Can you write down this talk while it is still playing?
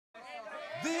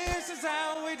is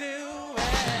how we do it.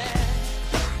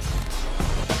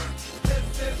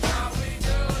 This is how we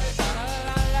do it.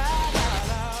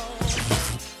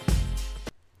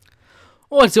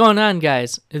 What's going on,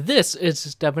 guys? This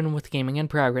is Devin with Gaming in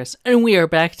Progress, and we are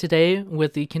back today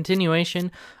with the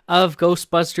continuation of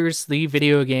Ghostbusters, the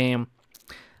video game.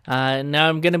 Now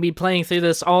I'm going to be playing through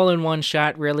this all in one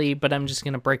shot, really, but I'm just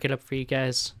going to break it up for you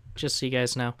guys, just so you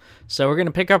guys know. So we're going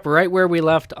to pick up right where we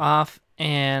left off,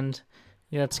 and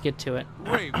let's get to it.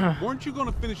 Ray, weren't you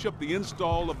going to finish up the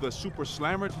install of the Super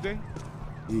Slammer today?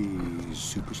 The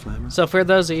Super Slammer? So for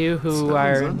those of you who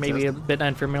are maybe a bit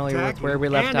unfamiliar with where we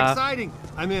left off, exciting.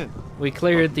 I'm in. we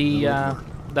cleared the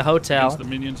hotel. Against the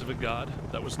minions of a god,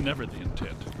 that was never the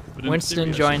intent. But in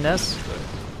Winston theory, I joined suppose us. it could.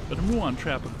 But a muon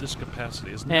trap of this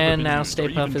capacity has never And been now used Stay or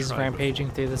even Puft is tried rampaging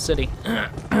through the city.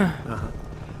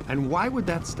 And why would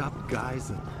that stop guys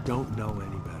that don't know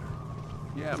any better?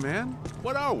 Yeah, man.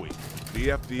 What are we? The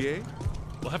FDA? before.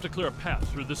 We'll have to clear a path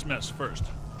through this mess first.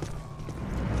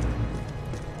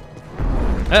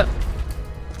 Oh,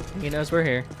 he knows we're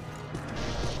here.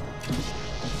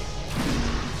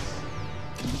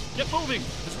 Get moving!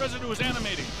 This residue is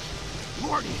animating.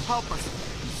 Lordy, help us.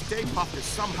 Stay Puft is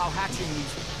somehow hatching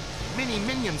these mini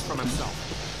minions from himself.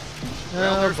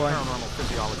 Well, Oh there's boy. paranormal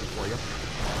physiology for you.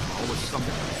 Always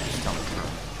something to tell it from.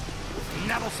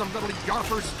 Nettlesome little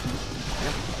yarpers.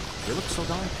 Yeah, they look so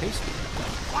darn tasty.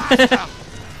 Blast them!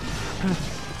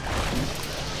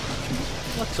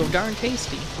 Looks so darn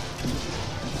tasty.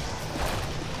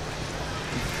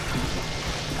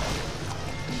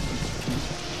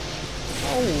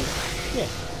 Oh, shit.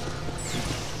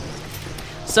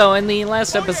 So in the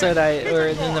last episode,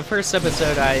 in the first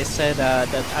episode, I said that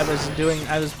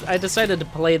I decided to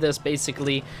play this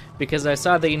basically because I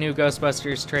saw the new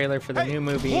Ghostbusters trailer for the new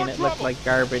movie and it looked like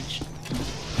garbage.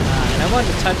 And I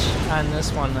wanted to touch on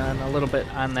this one a little bit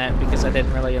on that because I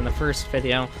didn't really in the first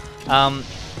video.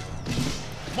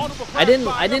 I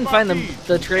didn't find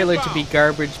the trailer to be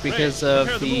garbage because of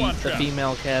the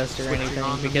female cast or anything,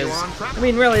 because I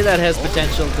mean really that has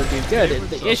potential to do good.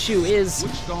 The issue is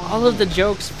all of the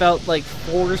jokes felt like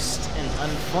forced and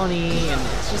unfunny, and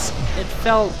it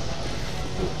felt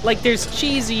like there's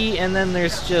cheesy and then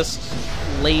there's just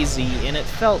lazy, and it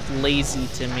felt lazy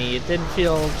to me. It didn't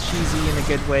feel cheesy in a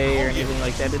good way or anything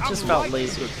like that. It just felt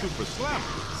lazy. Super Slammer.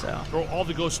 So Throw all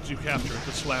the ghosts you capture at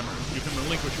the slammer. You can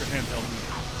relinquish your handheld.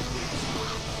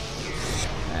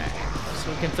 alright,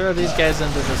 so we can throw these guys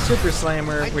into the Super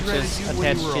Slammer, which is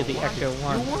attached to the Ecto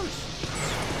 1.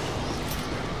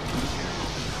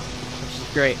 Which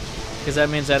is great, because that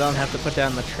means I don't have to put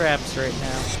down the traps right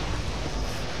now.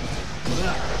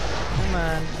 Come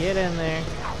on, get in there.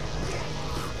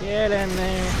 Get in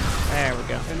there. There we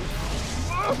go.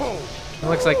 It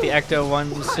looks like the Ecto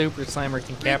 1 Super Slammer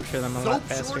can capture them a lot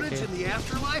faster too. in the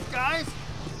afterlife, guys?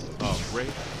 Ray,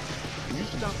 can you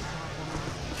stop?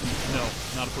 No,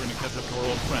 not if we're going to catch up to our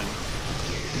old friend.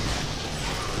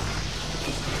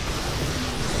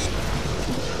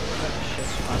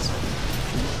 Shit's awesome.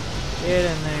 Get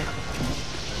in there.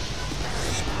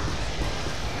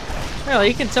 Well,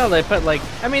 you can tell they put like,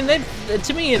 I mean,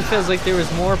 to me it feels like there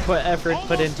was more effort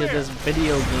put into this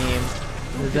video game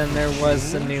than there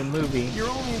was the new movie. You're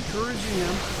only encouraging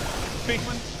him.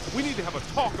 Pinkman, we need to have a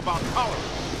talk about tolerance.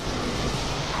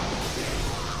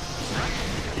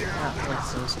 Ah,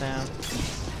 Winston's down.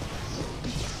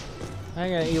 I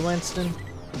got you, Winston.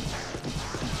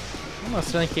 I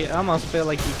almost feel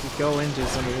like you could go into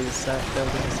some of these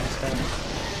buildings and stuff.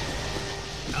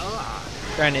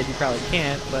 Granted, you probably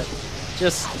can't, but it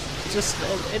just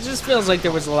feels like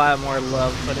there was a lot more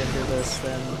love put into this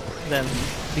than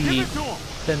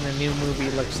the new movie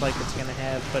looks like it's gonna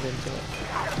have put into it.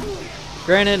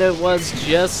 Granted, it was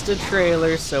just a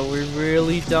trailer, so we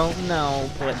really don't know,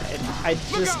 but I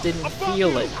just didn't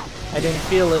feel it. I didn't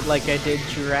feel it like I did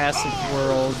Jurassic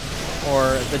World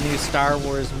or the new Star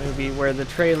Wars movie, where the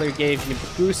trailer gave you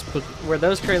where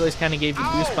those trailers kind of gave you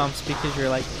goosebumps because you're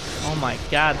like, oh my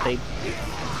god, it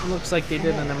looks like they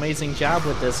did an amazing job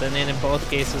with this, and then in both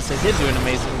cases they did do an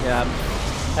amazing job.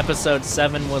 Episode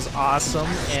 7 was awesome,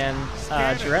 and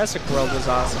Jurassic World was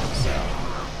awesome, so.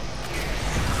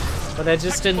 But I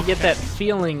just didn't get that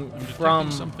feeling from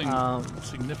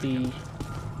the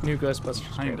new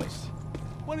Ghostbusters trailer.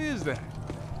 What is that?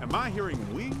 Am I hearing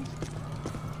wings?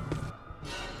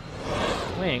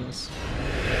 Wings?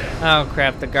 Oh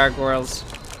crap, the gargoyles.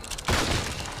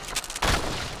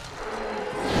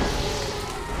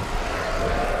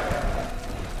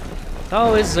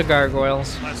 Always the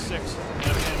gargoyles. Class 6,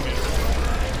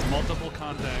 animator. Multiple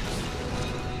contacts.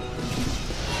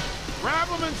 Grab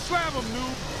them and slam them,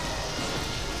 noob.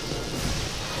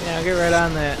 Yeah, get right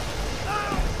on that.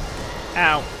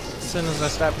 Ow. As soon as I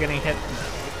stop getting hit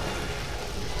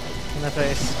in the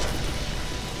face.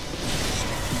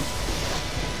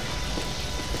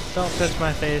 Don't touch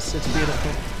my face, it's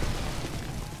beautiful.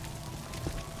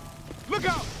 Look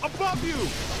out! Above you!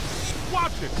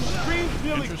 Watch it! Streams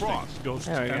nearly Interesting. crossed. Ghosts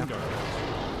There we and go.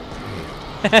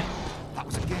 gargoyles. That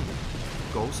was a game.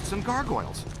 Ghosts and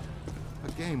Gargoyles.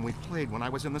 A game we played when I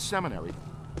was in the seminary.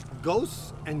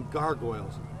 Ghosts and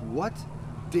gargoyles. What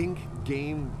dink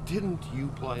game didn't you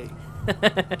play?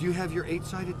 Do you have your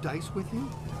 8-sided dice with you?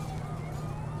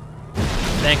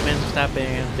 Bankman, stop being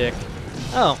a dick.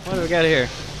 Oh, what do we got here?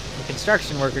 A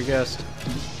construction worker ghost.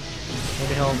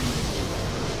 Maybe he'll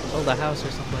build a house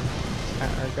or something.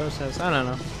 Or a ghost house. I don't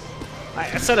know.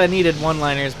 I said I needed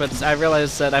one-liners, but I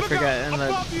realized that I forgot in the...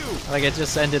 Like, I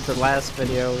just ended the last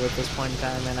video with this point in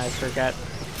time, and I forgot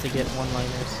to get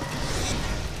one-liners.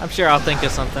 I'm sure I'll think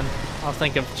of something. I'll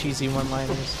think of cheesy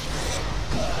one-liners.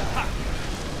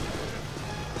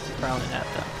 Probably not,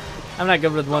 though. I'm not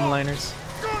good with one-liners.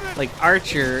 Like,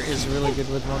 Archer is really good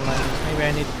with one-liners. Maybe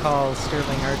I need to call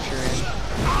Sterling Archer in.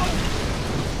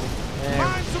 There.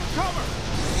 Find some cover!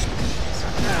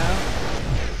 Somehow,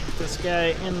 get this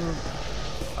guy in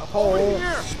a hole. Over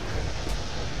here!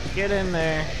 Get in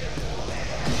there.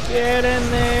 Get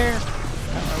in there.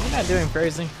 Are we not doing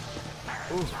phrasing?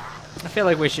 I feel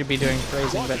like we should be doing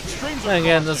phrasing, but then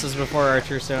again, this is before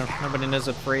Archer, so nobody knows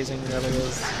what phrasing really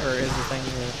is, or is a thing,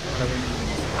 or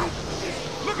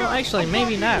whatever. Well, actually,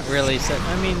 maybe not really. So,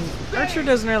 I mean, Archer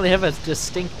doesn't really have a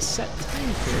distinct set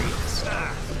time period. So.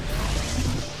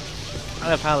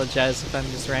 I apologize if I'm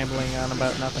just rambling on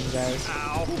about nothing, guys.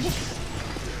 Ow!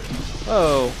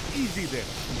 Whoa. Easy there.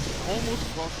 Almost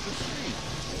crossed the street.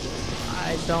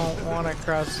 I don't want to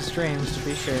cross the streams, to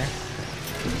be sure.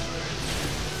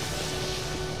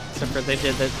 Except for they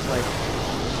did that, like,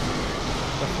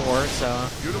 before, so...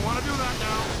 You don't want to do that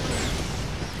now.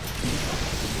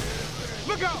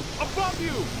 Look out! Above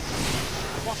you!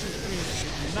 Crossing streams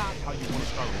is not how you want to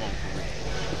start a long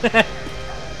career.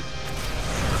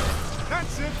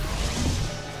 That's it!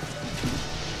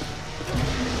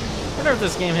 I wonder if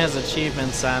this game has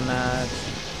achievements on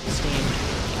Steam.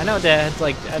 I know it did,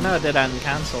 like, I know it did on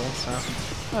console, so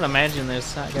I would imagine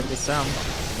there's not gonna be some.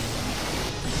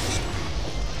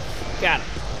 Got it.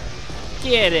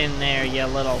 Get in there, you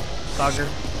little bugger.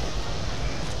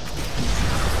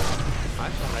 I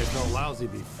thought I felt lousy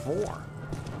before.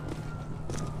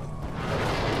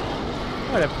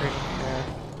 What a pretty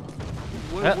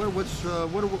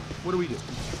What do we do?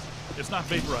 It's not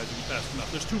vaporizing fast enough.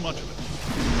 There's too much of it.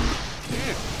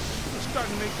 Damn, we're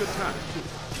starting to make good time, too.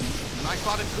 And I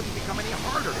thought it couldn't become any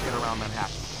harder to get around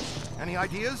Manhattan. Any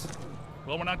ideas?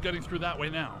 Well, we're not getting through that way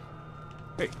now.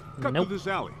 Hey, cut Nope. through this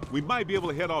alley. We might be able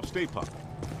to head off Stay Puft.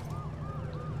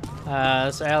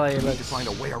 This alley We need to looks... find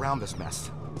a way around this mess.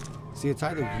 See, it's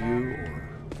either you or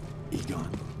Egon,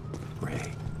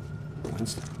 Ray, or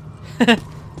Winston.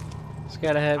 It's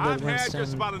gotta head with I've had Winston.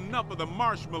 just about enough of the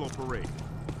marshmallow parade.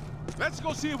 Let's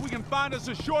go see if we can find us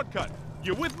a shortcut.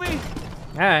 You with me?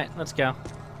 Alright, let's go.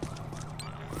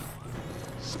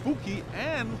 Spooky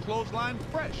and clothesline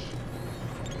fresh.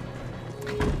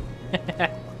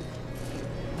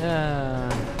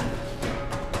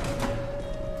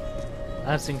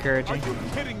 That's Are encouraging. you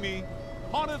kidding me?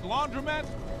 Haunted laundromat?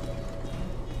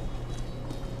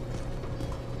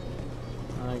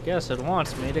 I guess it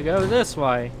wants me to go this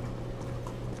way.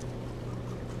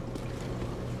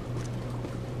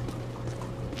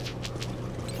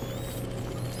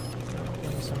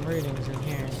 Getting some readings in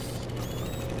here.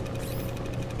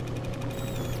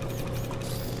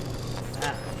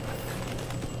 Ah.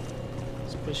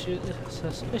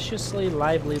 Suspiciously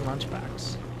lively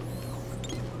lunchbox.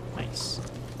 Nice.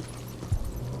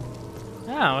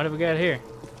 Ah, what have we got here?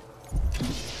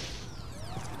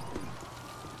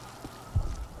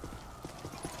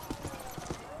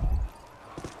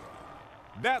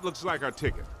 That looks like our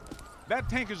ticket. That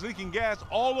tank is leaking gas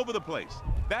all over the place.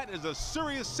 That is a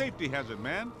serious safety hazard,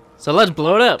 man. So let's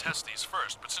blow it up. Test these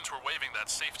first, but since we're waiving that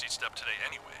safety step today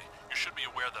anyway, you should be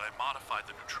aware that I modified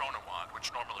the neutrona wand,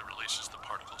 which normally releases the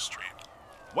particle stream.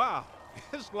 Wow,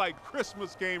 it's like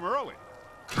Christmas came early.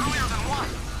 Earlier than what?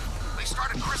 They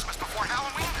started Christmas before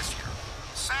Halloween this year.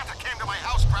 Santa came to my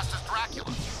house dressed as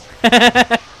Dracula.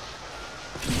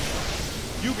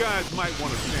 You guys might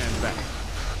want to stand back.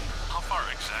 How far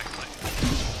exactly?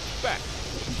 Back.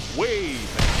 Way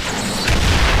back.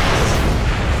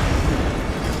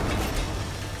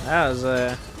 That was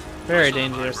very What's up,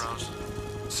 dangerous. eyebrows?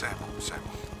 Sample.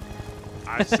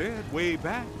 I said way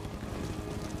back.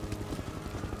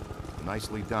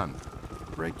 Nicely done.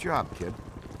 Great job, kid.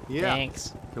 Yeah.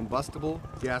 Thanks. Combustible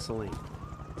gasoline.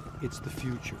 It's the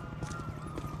future.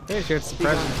 Pretty sure it's the Hey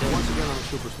guys, present too. once again on the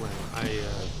Super Slam.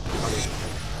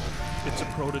 It's a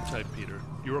prototype, Peter.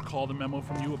 You recall the memo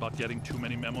from you about getting too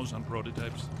many memos on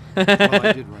prototypes? Well,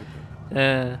 I did write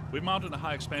that. We mounted a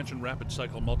high-expansion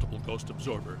rapid-cycle multiple ghost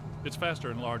absorber. It's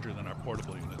faster and larger than our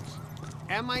portable units.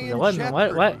 Am I It in wasn't-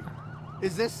 jeopardy? what?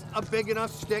 Is this a big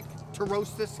enough stick to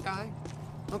roast this guy?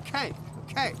 Okay.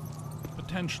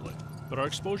 Potentially, but our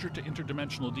exposure to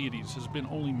interdimensional deities has been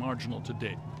only marginal to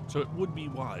date, so it would be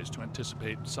wise to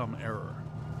anticipate some error.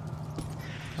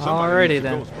 Somebody Alrighty needs a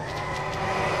then. Ghostbuster.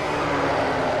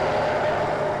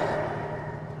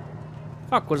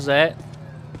 Fuck was that?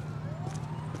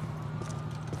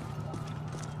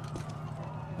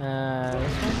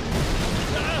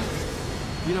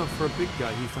 You know, for a big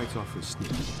guy, he fights off his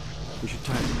sneak. We should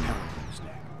tie a parrot on his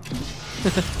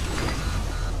neck.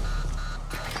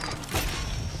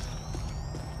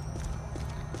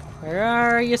 Where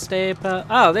are you, stay put?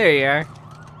 Oh, there you are.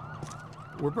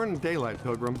 We're burning daylight,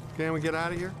 Pilgrim. Can we get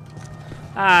out of here?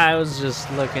 I was just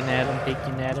looking at him,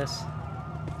 peeking at us.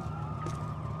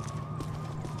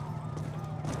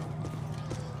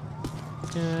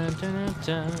 Dun, dun, dun,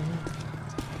 dun.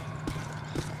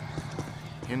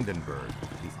 Hindenburg,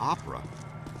 the opera.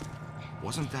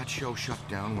 Wasn't that show shut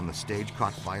down when the stage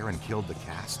caught fire and killed the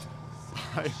cast?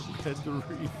 I read the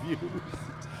reviews.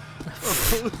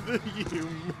 Oh, the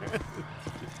humanity.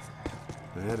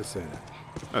 I had to say that.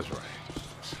 That's right.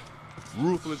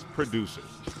 Ruthless producers.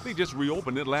 They just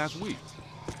reopened it last week.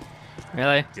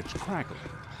 Really? It's crackling.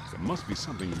 There must be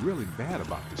something really bad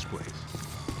about this place.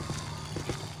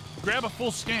 Grab a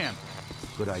full scan.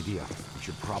 Good idea. We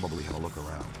should probably have a look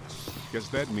around. Guess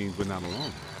that means we're not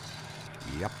alone.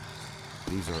 Yep.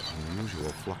 These are unusual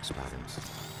flux patterns.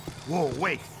 Whoa,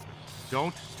 wait!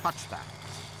 Don't touch that.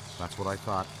 That's what I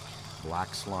thought.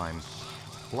 Black slime.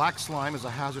 Black slime is a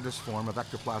hazardous form of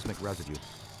ectoplasmic residue.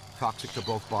 Toxic to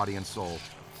both body and soul.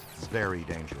 Very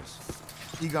dangerous.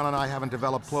 Egon and I haven't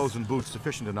developed clothes and boots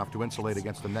sufficient enough to insulate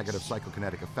against the negative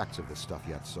psychokinetic effects of this stuff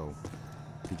yet, so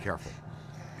be careful.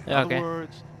 In Okay. other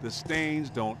words, the stains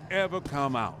don't ever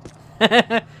come out.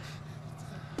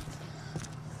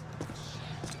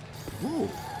 Ooh.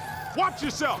 Watch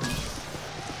yourself!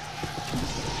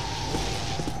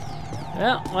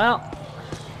 Well,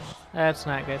 that's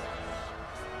not good.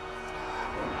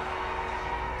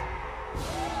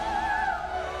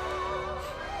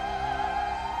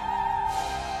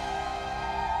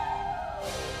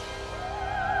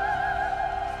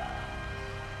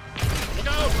 Look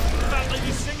out! That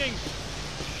lady's singing!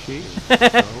 She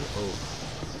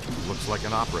Looks like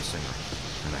an opera singer,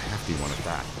 and a hefty one at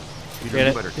that. Peter, Get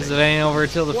you it? better Because take it ain't over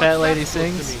till the fat lady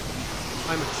sings.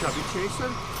 I'm a chubby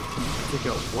chaser. Take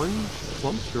out one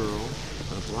plump girl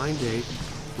on a blind date,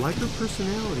 like her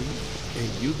personality, and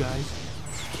you guys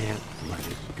can't let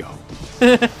it go.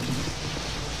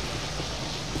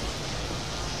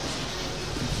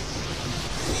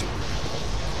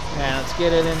 Yeah, let's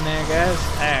get it in there,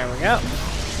 guys. There we go.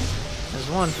 There's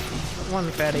one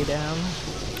fatty down.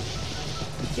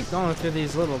 Keep going through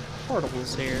these little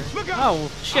portals here. Look out!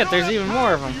 Oh shit, there's even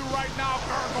more of them. You right now,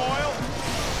 gargoyle.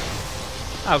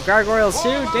 Oh, gargoyles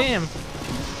too? Damn.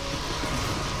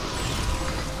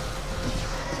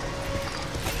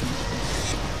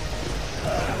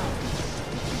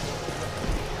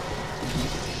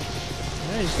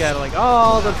 I just got like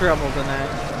all the trouble tonight.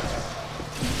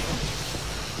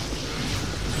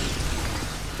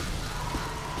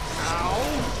 Ow!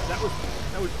 That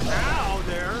was ow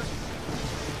there.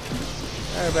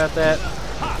 Sorry about that.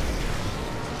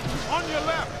 On your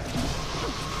left.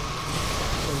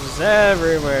 This is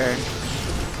everywhere.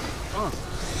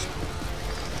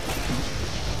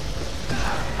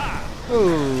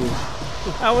 Ooh.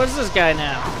 Oh, what's this guy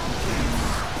now?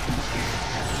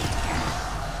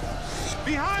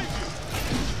 Behind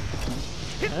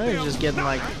you. Oh, he's just getting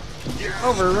like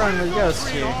overrun with ghosts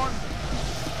here.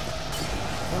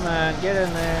 Come on, get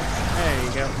in there. There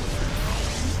you go.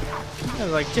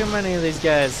 There's like too many of these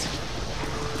guys.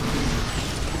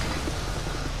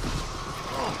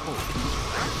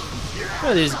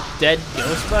 What are these, dead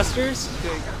Ghostbusters?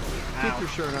 Keep your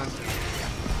shirt on.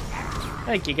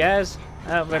 Thank you, guys.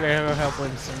 I better have help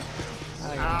Winston.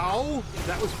 Ow!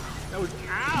 That was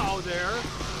ow there.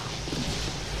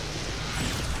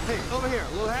 Hey, over here,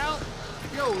 little help.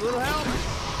 Yo, little help.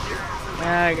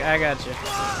 I got you.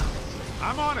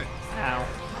 I'm on it. Ow.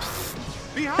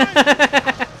 Behind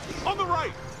you. On the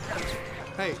right.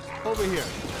 Hey, over here.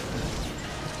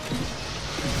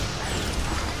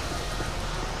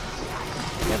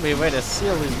 Gotta be a way to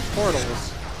seal these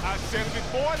portals. I said it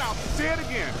before and I'll say it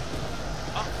again.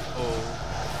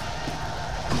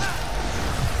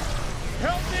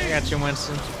 Help me! I got you,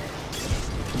 Winston.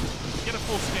 Get a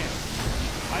full scan.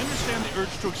 I understand the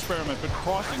urge to experiment, but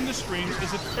crossing the streams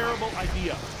is a terrible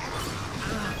idea.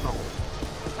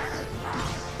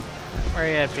 Where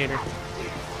you at, Peter?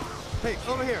 Hey,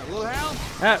 over here, little Hal.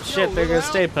 Oh, shit, there goes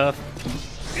Stay Puft.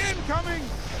 Incoming!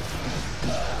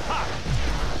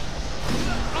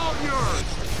 All yours!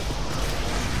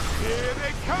 Here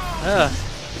they come! Ugh.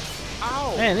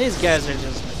 Ow! Man, these guys are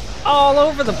just all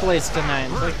over the place tonight.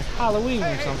 It's like Halloween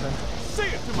or something. Say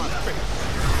it to my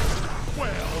face!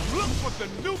 Well, look what the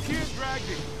new kid dragged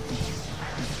in.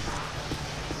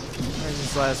 Where's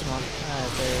this last one?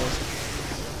 Alright, there he is.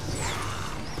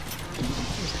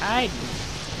 He's hiding.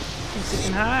 Thinks he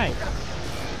can hide.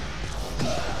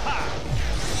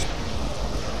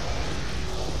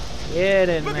 Get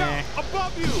in Look there. out!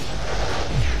 Above you!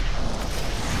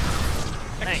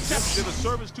 Nice. Accepted a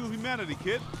service to humanity,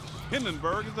 kid.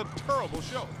 Hindenburg is a terrible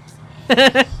show.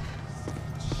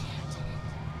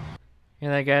 Yeah,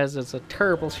 that guys, it's a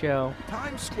terrible show.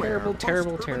 Times Square. Terrible,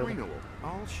 terrible, post-urban terrible. renewal.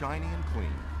 All shiny and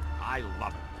clean. I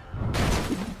love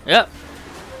it. Yep.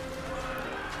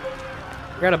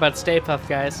 Forgot about Stay Puft,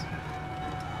 guys.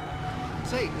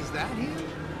 Say, is that him?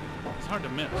 It's hard to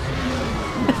miss.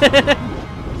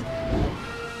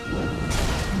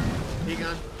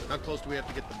 Egon, how close do we have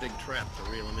to get the big trap to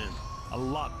reel him in? A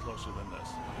lot closer than this.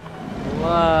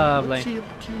 Lovely. What's he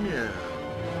up to now?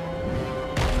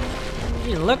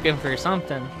 He's looking for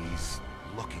something. He's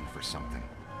looking for something.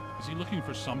 Is he looking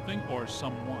for something or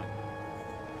someone?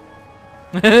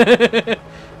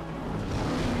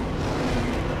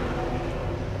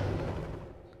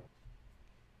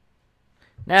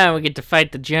 Now we get to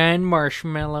fight the giant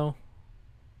marshmallow.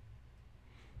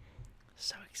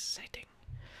 So exciting.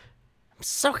 I'm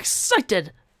so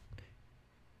excited.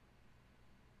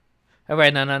 Oh,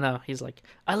 wait, no. He's like,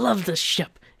 I love this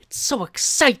ship. It's so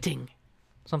exciting.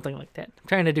 Something like that. I'm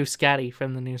trying to do Scotty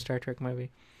from the new Star Trek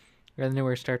movie. Or the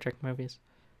newer Star Trek movies.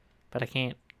 But I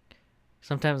can't.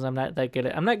 Sometimes I'm not that good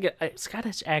at... I'm not good...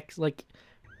 Scottish acts, like...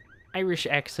 Irish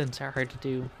accents are hard to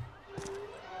do.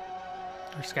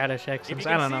 Or Scottish accents.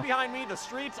 I don't know. Behind me, the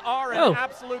streets are Oh. in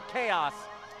absolute chaos.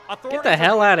 Get the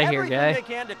hell out of here, everything guy. they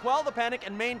can to quell the panic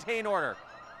and maintain order.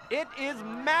 It is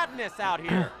madness out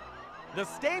here. The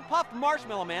Stay Puft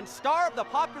Marshmallow Man, star of the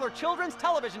popular children's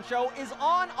television show, is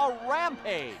on a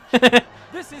rampage.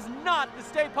 This is not the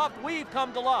Stay Puft we've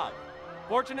come to love.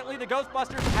 Fortunately, the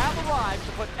Ghostbusters have arrived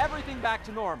to put everything back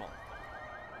to normal.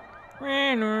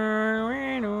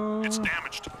 It's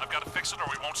damaged. I've got to fix it or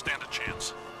we won't stand a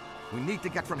chance. We need to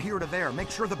get from here to there. Make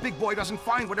sure the big boy doesn't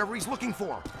find whatever he's looking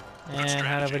for. And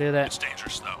how do we do that? It's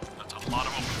dangerous, though. That's a lot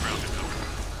of open ground to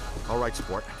cover. All right,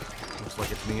 sport. Looks like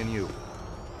it's me and you.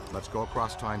 Let's go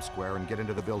across Times Square and get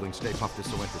into the building Stay Puft is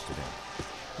so interested in.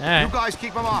 Alright. You guys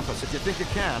keep him off us if you think you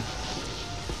can.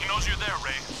 He knows you're there,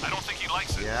 Ray. I don't think he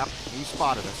likes it. Yep, he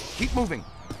spotted us. Keep moving.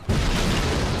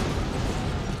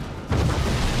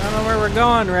 I don't know where we're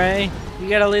going, Ray. You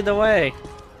gotta lead the way.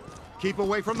 Keep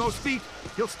away from those feet.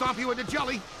 He'll stomp you into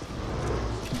jelly.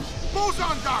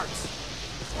 Boson darts!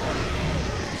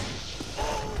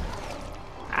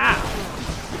 Ah!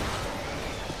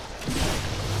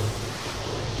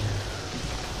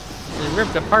 So he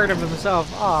ripped a part of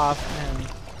himself off and...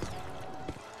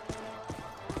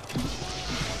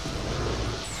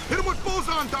 Hit him with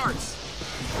boson darts!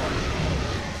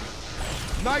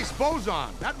 Nice boson.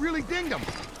 That really dinged him.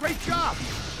 Great job.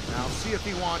 Now see if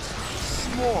he wants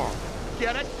more.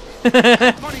 Get it?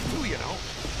 Funny too, you know.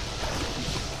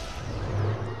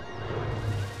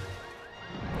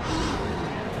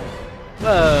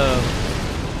 Whoa.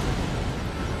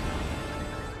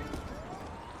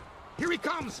 Here he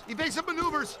comes. Evasive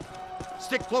maneuvers.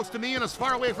 Stick close to me and as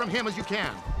far away from him as you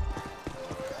can.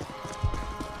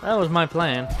 That was my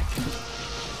plan.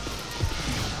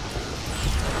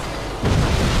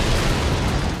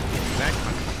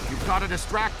 Beckman, you've got to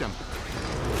distract him.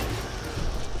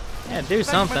 Yeah, do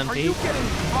something, Beckman, are you Pete. getting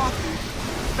tough?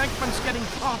 Beckman's getting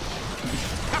tough.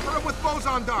 Pepper him with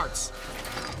boson darts.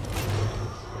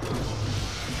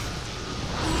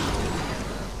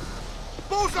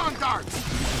 Boson darts!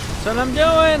 That's what I'm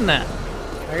doing! I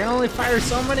can only fire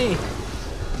so many.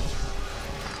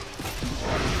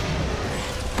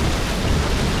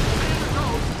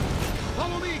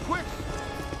 Follow me, quick!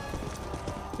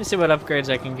 Let me see what upgrades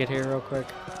I can get here real quick.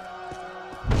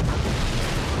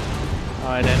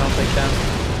 Alright, I don't think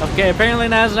that. Okay, apparently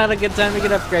now's not a good time to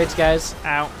get upgrades, guys.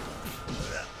 Ow.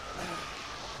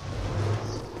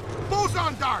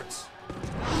 Boson darts!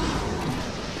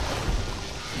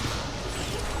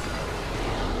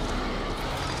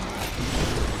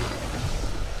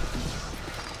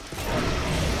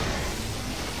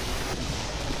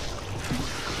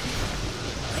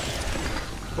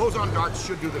 Boson darts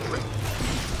should do the trick.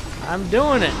 I'm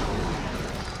doing it.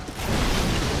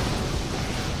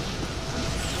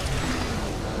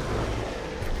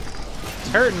 It's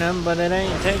hurting him, but it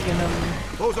ain't taking him.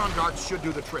 Boson darts should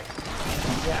do the trick.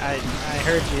 Yeah, I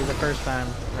heard you the first time,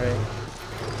 right?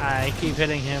 I keep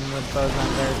hitting him with boson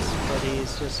darts, but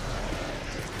he's just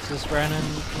running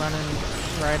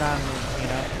right on me, you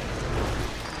know.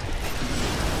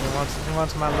 He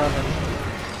wants my loving.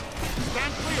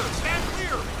 Stand clear, stand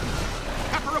clear!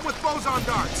 Pepper him with boson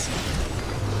darts!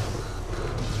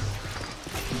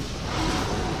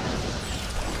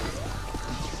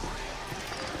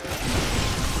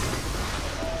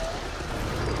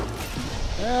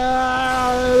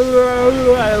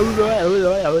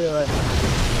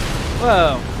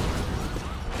 Whoa.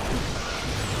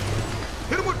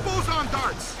 Hit him with boson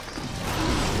darts!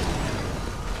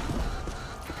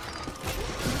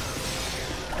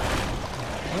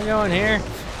 We going here?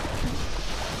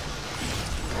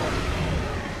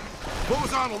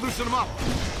 Boson will loosen him up.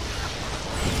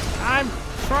 I'm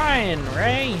trying,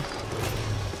 Ray.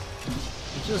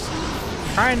 Just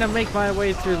trying to make my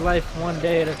way through life one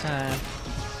day at a time.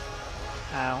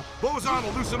 Ow. Boson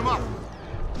will loosen him up.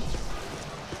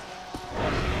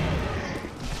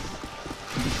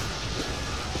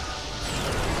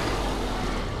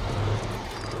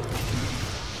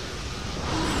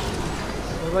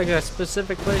 Is there like a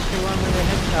specific place you want me to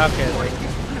hit? Okay. Boy,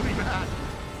 he's really bad.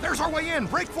 There's our way in.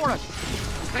 Break for it.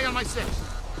 Stay on my 6.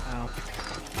 Ow.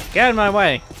 Get out of my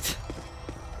way.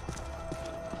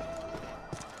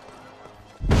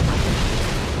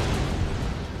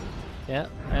 Yeah,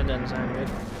 that doesn't sound good.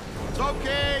 It's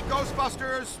okay,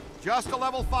 Ghostbusters. Just a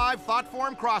level 5 thought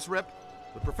form cross rip.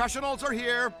 The professionals are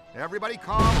here. Everybody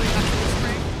calmly exit the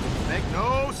street. Make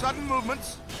no sudden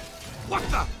movements. What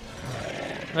the?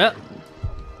 Well.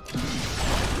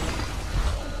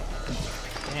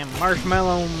 Damn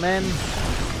marshmallow men.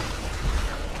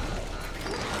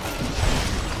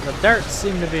 The darts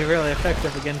seem to be really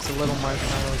effective against the little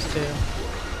marshmallows too.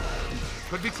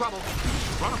 Could be trouble.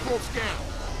 Run a full scan.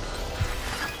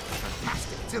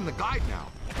 Fantastic. It's in the guide now.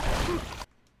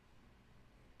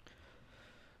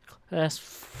 Class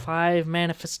 5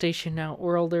 manifestation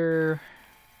outworlder.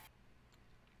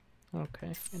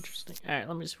 Okay, interesting. Alright,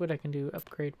 let me see what I can do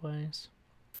upgrade wise.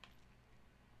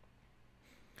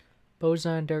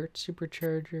 Boson dart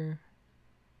supercharger.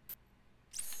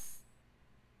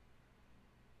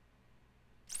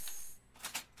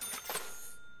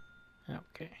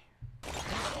 Okay.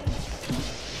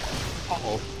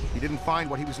 Uh-oh. He didn't find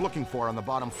what he was looking for on the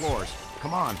bottom floors.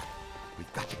 Come on.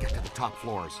 We've got to get to the top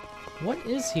floors. What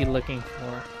is he looking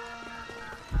for?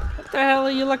 What the hell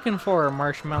are you looking for,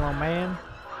 Marshmallow Man?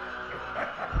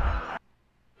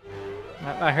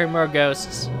 I heard more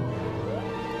ghosts.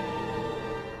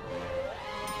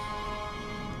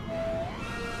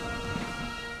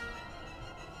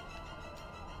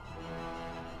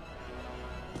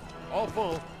 All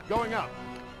full. Going up.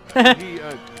 He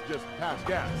just passed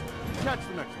gas. Catch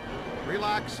the next one.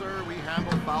 Relax, sir. We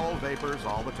handle foul vapors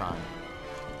all the time.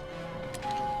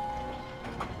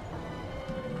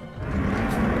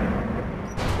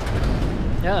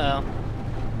 Uh-oh.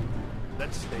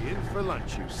 Let's stay in for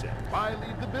lunch, you said. Why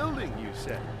leave the building, you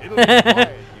said. It'll be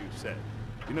quiet, you said.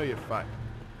 You know you're fired.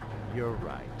 You're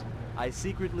right. I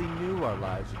secretly knew our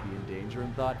lives would be in danger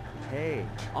and thought, hey,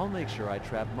 I'll make sure I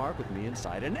trap Mark with me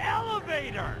inside an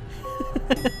elevator!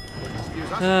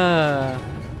 Excuse us.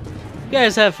 You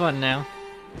guys have fun now.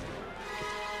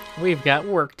 We've got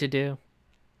work to do.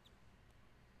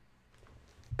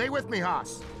 Stay with me,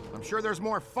 Haas. I'm sure there's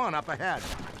more fun up ahead.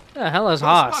 The hell is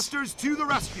Haas? Ghostbusters to the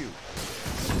rescue.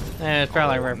 It's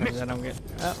probably a reference I don't get.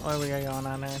 Oh, what do we got going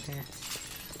on out here?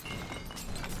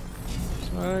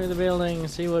 Explore the building and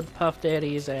see what Puff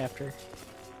Daddy is after.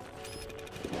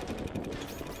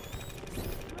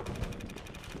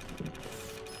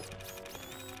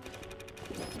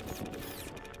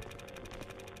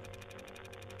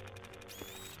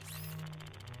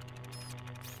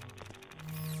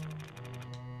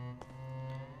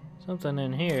 Something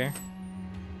in here.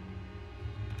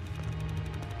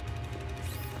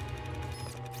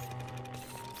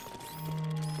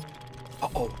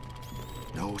 Uh-oh.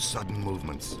 No sudden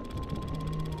movements.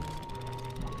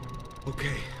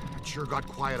 Okay, it sure got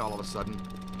quiet all of a sudden.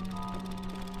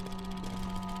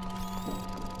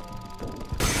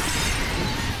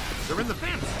 They're in the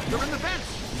vents! They're in the vents!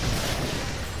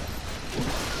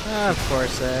 Of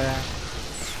course,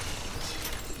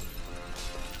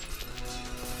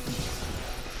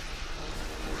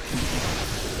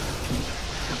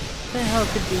 What the hell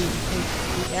could be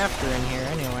after in here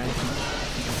anyway?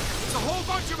 It's a whole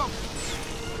bunch of them!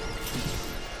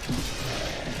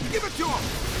 Give it to him!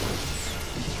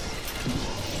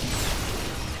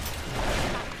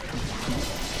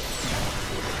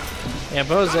 Yeah,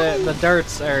 both the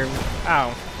darts are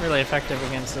really effective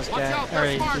against this guy or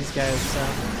these guys. So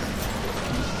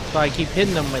that's why I keep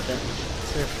hitting them with it.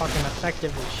 So they're fucking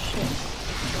effective as shit.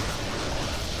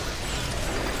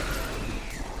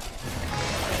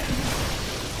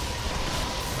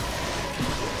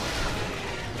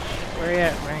 Where you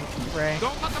at, Ray?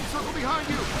 Don't let them circle behind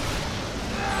you!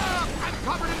 I'm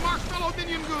covered in marshmallow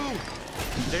minion goo!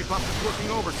 Stay Puft is working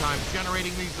overtime,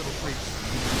 generating these little treats.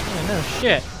 Oh, no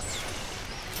shit.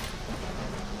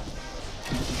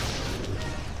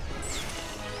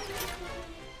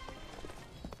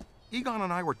 Egon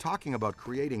and I were talking about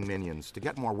creating minions to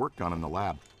get more work done in the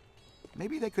lab.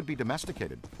 Maybe they could be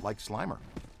domesticated, like Slimer.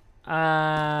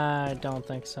 I don't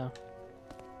think so.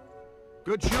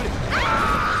 Good shooting.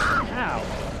 Ow.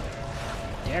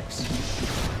 Dicks.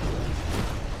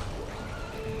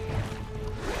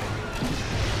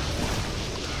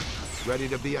 Ready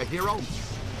to be a hero?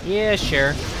 Yeah,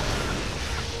 sure.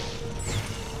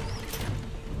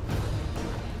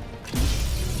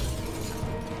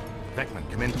 Beckman,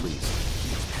 come in, please.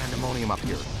 There's pandemonium up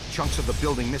here. Chunks of the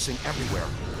building missing everywhere.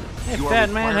 Hey, You Fat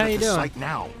are Man, required how at you the doing? site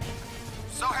now.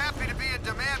 So happy to be in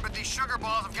demand, but these sugar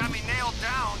balls have got me nailed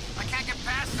down. I can't get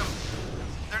past them.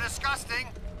 They're disgusting,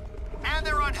 and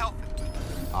they're unhealthy.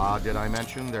 Did I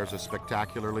mention there's a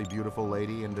spectacularly beautiful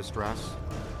lady in distress?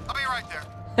 I'll be right there.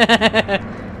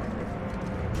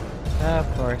 Of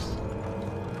course.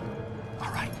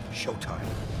 All right, showtime.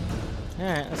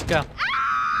 Alright, let's go.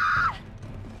 Ah!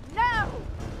 No!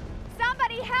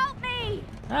 Somebody help me!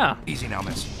 Oh. Easy now,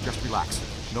 miss. Just relax.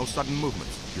 No sudden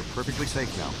movements. You're perfectly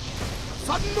safe now.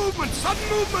 Sudden movements! Sudden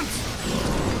movements!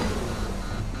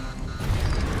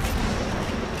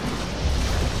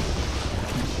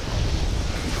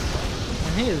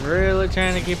 And he's really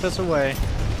trying to keep us away.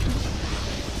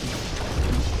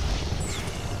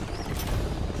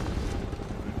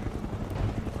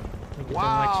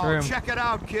 Wow, check it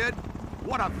out, kid.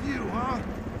 What a view, huh?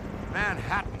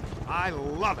 Manhattan. I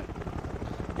love it.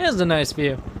 It is a nice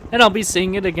view. And I'll be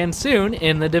seeing it again soon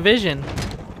in The Division.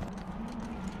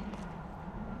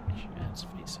 That's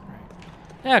facing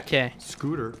right. Okay.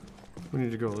 Scooter, we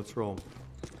need to go. Let's roll.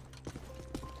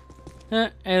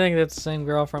 I think that's the same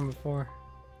girl from before.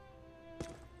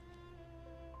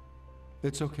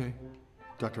 It's okay.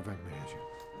 Dr. Venkman has you.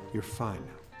 You're fine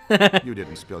now. You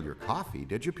didn't spill your coffee,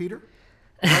 did you, Peter?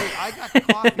 Hey, I got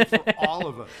coffee for all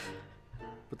of us.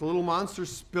 But the little monster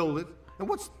spilled it. And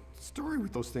what's the story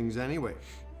with those things anyway?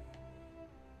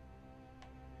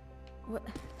 What?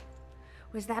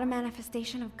 Was that a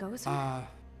manifestation of ghosts?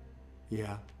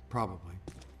 Yeah, probably.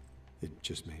 It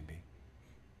just may be.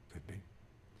 Could be.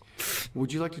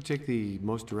 Would you like to take the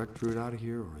most direct route out of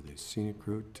here or the scenic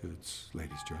route to its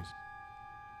lady's choice?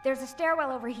 There's a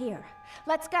stairwell over here.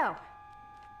 Let's go.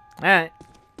 Alright.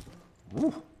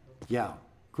 Woo. Yeah,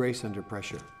 grace under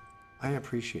pressure. I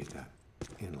appreciate that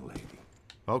in a lady.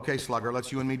 Okay, Slugger,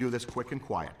 let's you and me do this quick and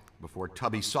quiet before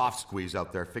Tubby Soft Squeeze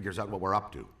out there figures out what we're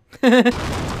up to.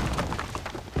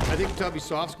 I think Tubby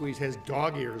Soft Squeeze has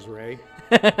dog ears, Ray.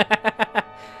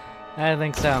 I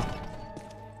think so.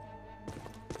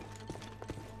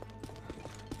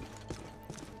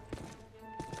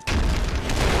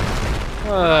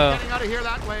 Whoa. Getting out of here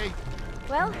that way.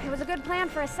 Well, it was a good plan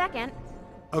for a second.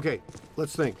 Okay,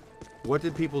 let's think. What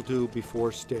did people do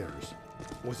before stairs?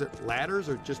 Was it ladders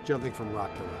or just jumping from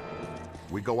rock to rock?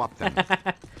 We go up then,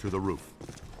 to the roof.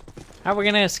 How are we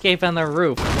gonna escape on the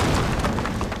roof?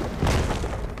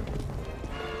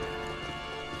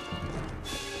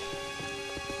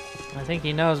 I think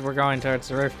he knows we're going towards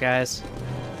the roof, guys.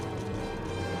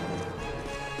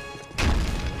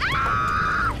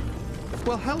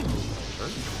 Well, hello.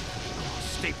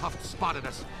 Stay Puft spotted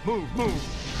us. Move, move.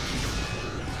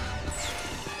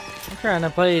 I'm trying to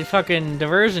play fucking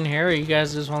diversion here, or you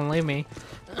guys just want to leave me.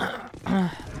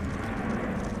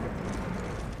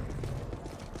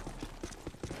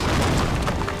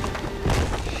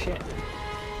 Shit.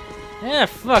 Yeah,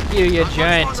 fuck you, you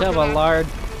giant tub of lard.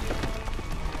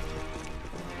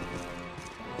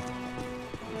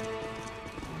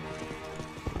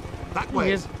 That You way.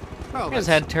 guys, you guys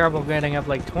had trouble getting up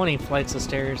like 20 flights of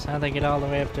stairs. How'd they get all the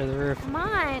way up to the roof? Come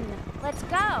on, let's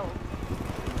go.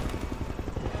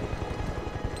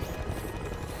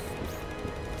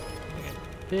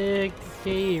 Big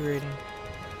PKE rating.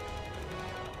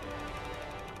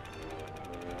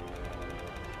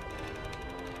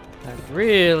 A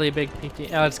really big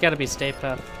PKE. Oh, it's gotta be Stay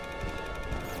Puft.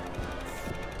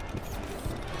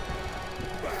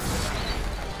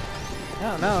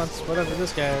 Oh no, it's whatever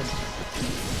this guy is.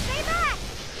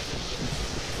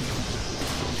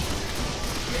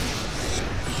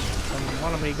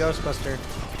 want to be Ghostbuster.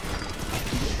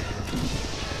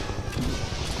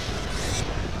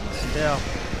 Still.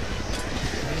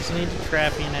 I just need to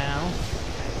trap you now.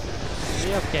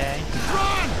 Be okay.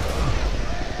 Run!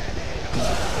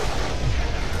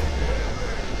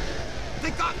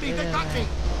 They got me! They got me!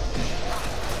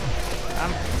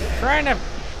 I'm trying to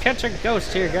catch a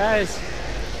ghost here, guys.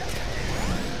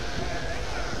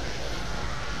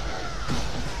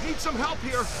 Need some help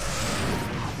here.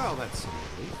 Oh, that's silly.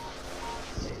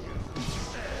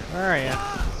 Where are you?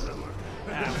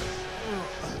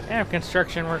 Damn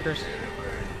construction workers.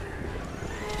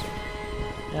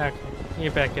 Yeah, okay.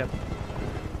 Get back up.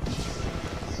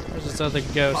 There's this other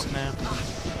ghost now.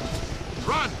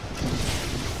 Run!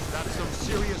 That's some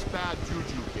serious bad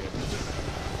juju, kid.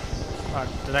 Fuck,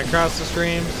 did I cross the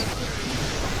streams?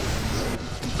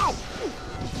 Oh!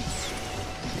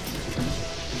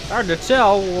 Hard to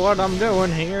tell what I'm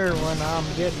doing here when I'm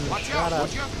getting Watch shot out, up.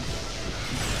 would you?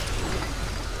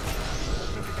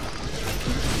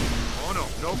 Oh no,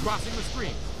 no crossing the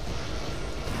stream.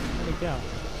 Where'd he go?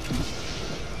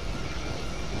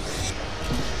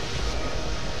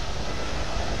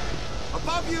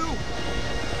 Above you!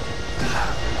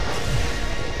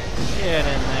 Get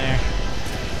in there.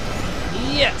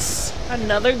 Yes!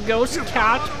 Another ghost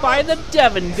caught by the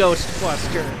Devon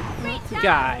Ghostbuster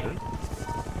guy.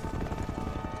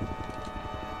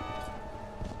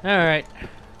 Alright.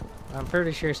 I'm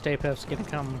pretty sure Stay Puft's gonna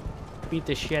come beat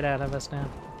the shit out of us now.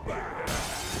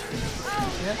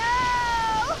 Yep.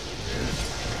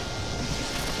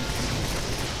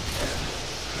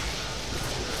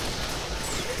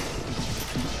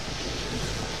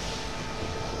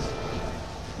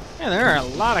 Yeah, there are a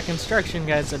lot of construction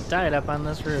guys that died up on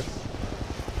this roof.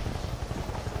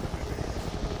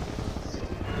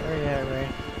 Where you at, Ray?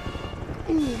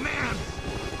 Ooh, man!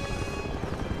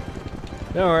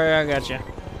 Don't worry, I got you.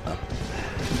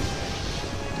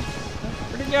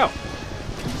 Where'd he go?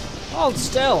 Hold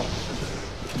still.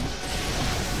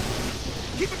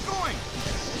 Keep it going!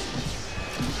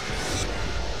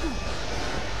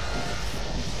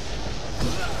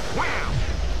 Wham!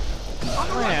 On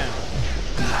the right!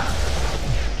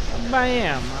 Bam.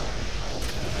 Bam.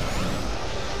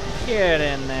 Get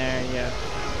in there, you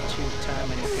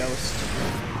two-timing ghost.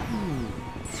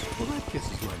 Well, that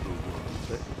kisses my boo boo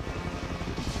a bit.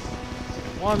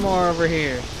 One more over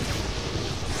here.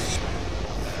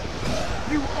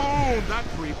 You own that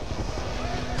creep!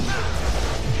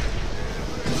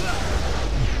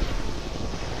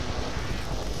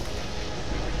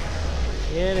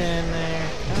 Get in there.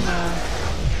 Come on.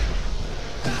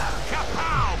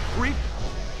 Kapow, creep!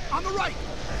 On the right!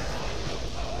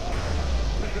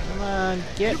 Come on.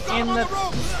 Get You got in him on the... the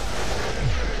ropes!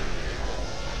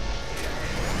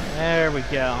 There we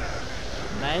go.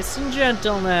 Nice and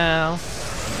gentle now.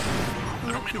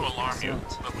 I don't mean to alarm you,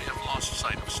 but we have lost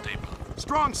sight of Stay Puft.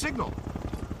 Strong signal!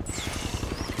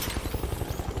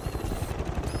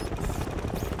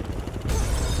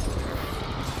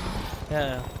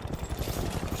 Uh-oh.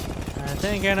 I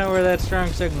think I know where that strong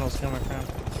signal's coming from.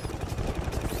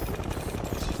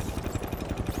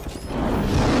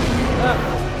 Oh.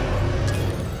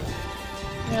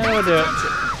 Yeah, we'll do it.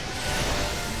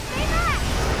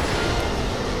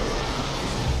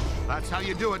 That's how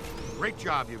you do it. Great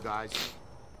job, you guys.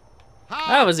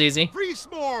 That was easy. Free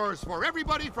s'mores for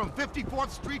everybody from 54th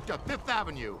Street to 5th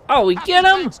Avenue. Oh, we Happy get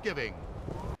him? Thanksgiving.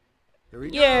 Here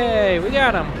we Yay, go. we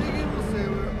got him. Big Evil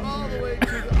Sailor all the way to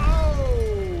the...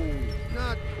 Oh!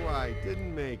 Not quite.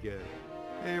 Didn't make it.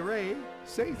 Hey, Ray,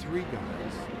 say 3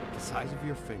 guys the size of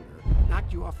your finger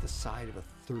knocked you off the side of a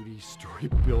 30-story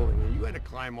building and you had to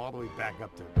climb all the way back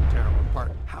up to tear them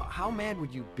apart. How mad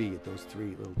would you be at those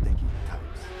 3 little dinky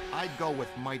types? I'd go with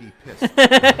Mighty Piss.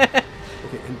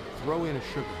 Okay, and throw in a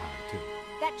sugar high, too.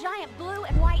 That giant blue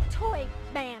and white toy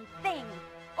man thing,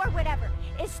 or whatever,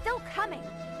 is still coming.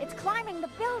 It's climbing the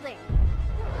building.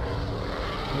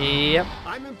 Yep.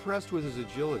 I'm impressed with his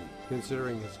agility,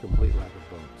 considering his complete lack of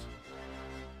bones.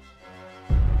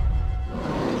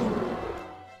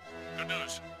 Good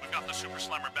news. We've got the Super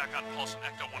Slammer back on pulse and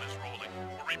Ecto 1 is rolling.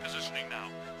 We're repositioning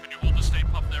now. Can you hold the Stay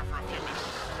Puft there for a few minutes?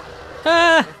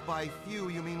 Ah. If by few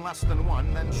you mean less than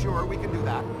 1, then sure, we can do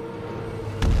that.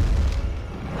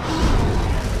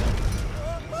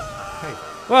 Hey,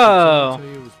 Whoa. did I tell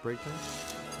you it was break time?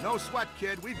 No sweat,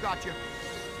 kid. We've got you.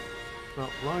 Well,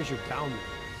 as long as you're down there,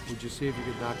 would you see if you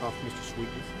could knock off Mr.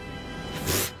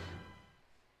 Sweetness?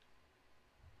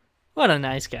 What a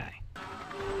nice guy.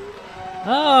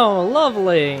 Oh,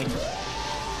 lovely.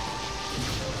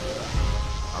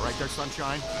 All right there,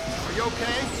 Sunshine. Are you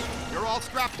okay? all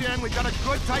strapped in. We've got a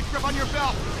good tight grip on your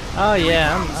belt. Oh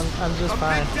yeah, I'm just The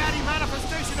fine. Big Daddy manifestation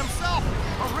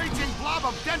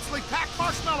of densely packed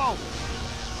marshmallow.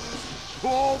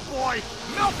 Oh boy!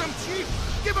 Melt him, Chief!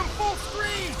 Give him full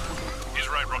screen! He's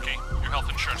right, Rookie. Your health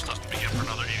insurance doesn't begin for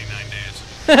another 89 days.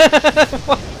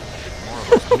 More of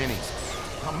those minis.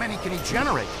 How many can he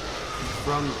generate?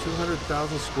 From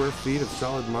 200,000 square feet of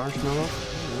solid marshmallow?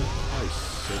 Probably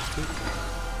 60.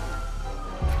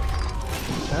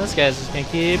 Those guys just gonna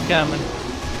keep coming.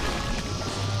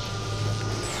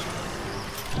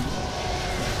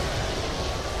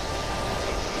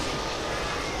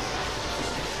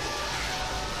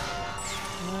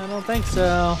 I don't think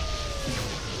so.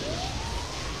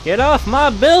 Get off my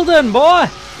building, boy!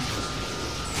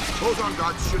 Boson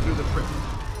darts should do the trick.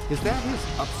 Is that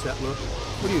his upset look?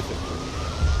 What do you think?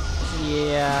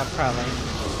 Yeah, probably.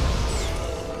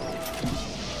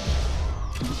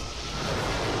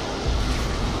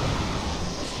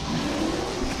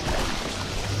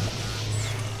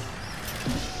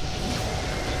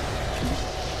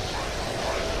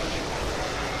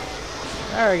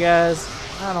 Alright guys,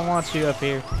 I don't want you up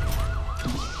here.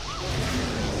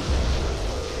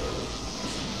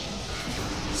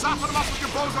 Soften them up with your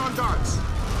boson darts.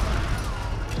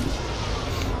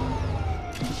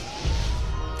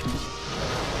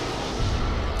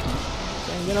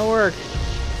 Ain't gonna work.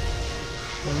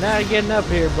 We're not getting up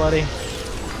here, buddy.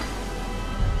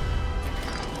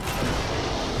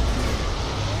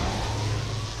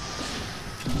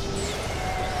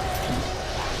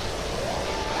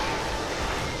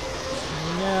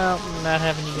 No, I'm not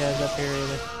having you guys up here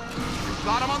either.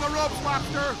 Got him on the ropes,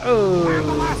 Lobster. Oh. We're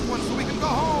the last one so we can go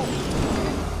home.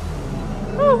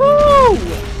 Woohoo!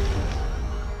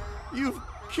 You've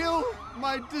killed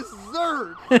my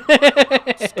dessert!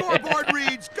 Scoreboard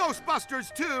reads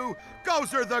Ghostbusters 2,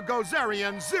 Gozer the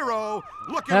Gozerian 0.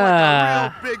 Looking like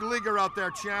a real big leaguer out there,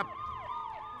 champ.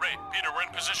 Ray, Peter, we're in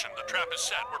position. The trap is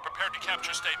set. We're prepared to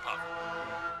capture Stay Puft.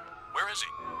 Where is he?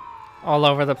 All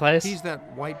over the place. He's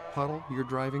that white puddle you're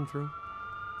driving through?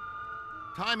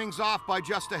 Timing's off by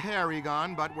just a hair,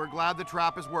 Egon, but we're glad the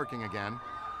trap is working again.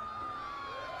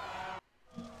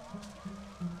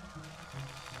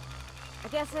 I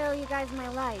guess I owe you guys my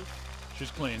life.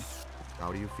 She's clean.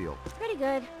 How do you feel? Pretty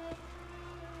good.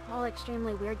 All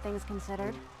extremely weird things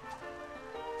considered.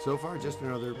 So far, just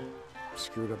another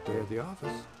screwed up day at the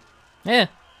office. Yeah.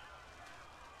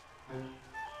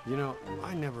 You know,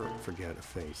 I never forget a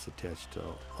face attached to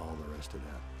all the rest of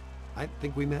that. I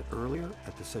think we met earlier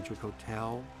at the Sedgwick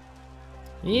Hotel.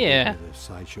 Yeah. The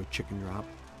sideshow chicken drop.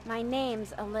 My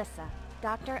name's Alyssa.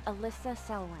 Dr. Alyssa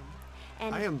Selwyn.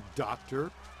 And I am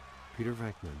Dr. Peter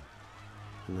Venkman.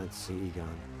 And that's Egon.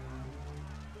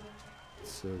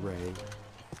 It's Ray,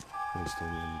 Winston,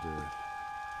 and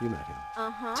you met him.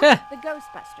 uh-huh, Tuh. the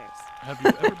Ghostbusters. Have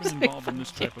you ever been involved in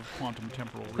this type of quantum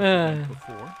temporal rift event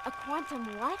before? A quantum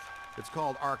what? It's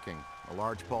called arcing, a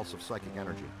large pulse of psychic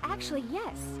energy. Actually,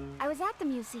 yes. I was at the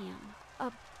museum.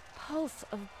 A pulse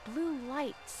of blue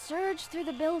light surged through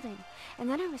the building, and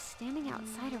then I was standing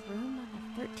outside a room on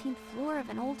the 13th floor of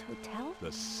an old hotel.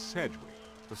 The Sedgwick.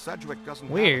 The Sedgwick doesn't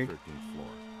Weird. have a 13th floor.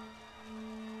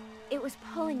 It was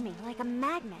pulling me like a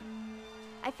magnet.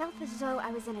 I felt as though I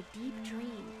was in a deep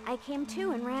dream. I came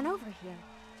to and ran over here.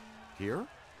 Here?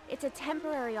 It's a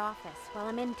temporary office while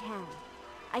I'm in town.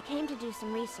 I came to do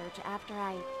some research after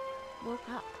I woke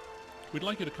up. We'd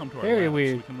like you to come to our Very lab weird.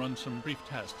 so we can run some brief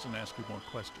tests and ask you more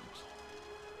questions.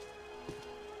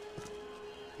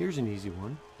 Here's an easy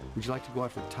one. Would you like to go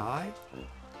out for Thai?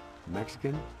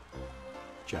 Mexican?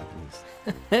 Japanese?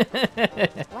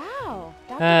 Wow,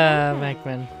 Dr.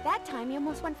 Venkman. That time you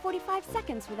almost went 45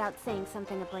 seconds without saying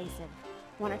something abrasive.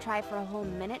 Want to try for a whole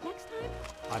minute next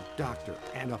time? A doctor,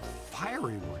 and a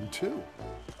fiery one, too.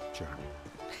 Charming.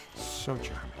 So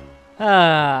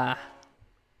charming.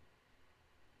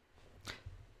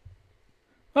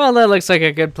 Well, that looks like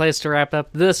a good place to wrap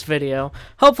up this video.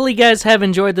 Hopefully you guys have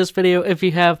enjoyed this video. If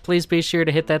you have, please be sure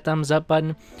to hit that thumbs up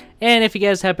button. And if you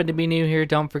guys happen to be new here,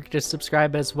 don't forget to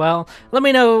subscribe as well. Let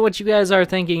me know what you guys are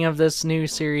thinking of this new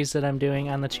series that I'm doing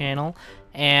on the channel.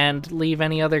 And leave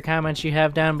any other comments you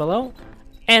have down below.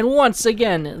 And once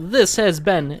again, this has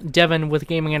been Devin with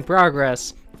Gaming in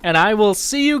Progress. And I will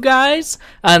see you guys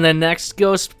on the next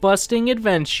Ghost Busting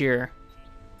adventure.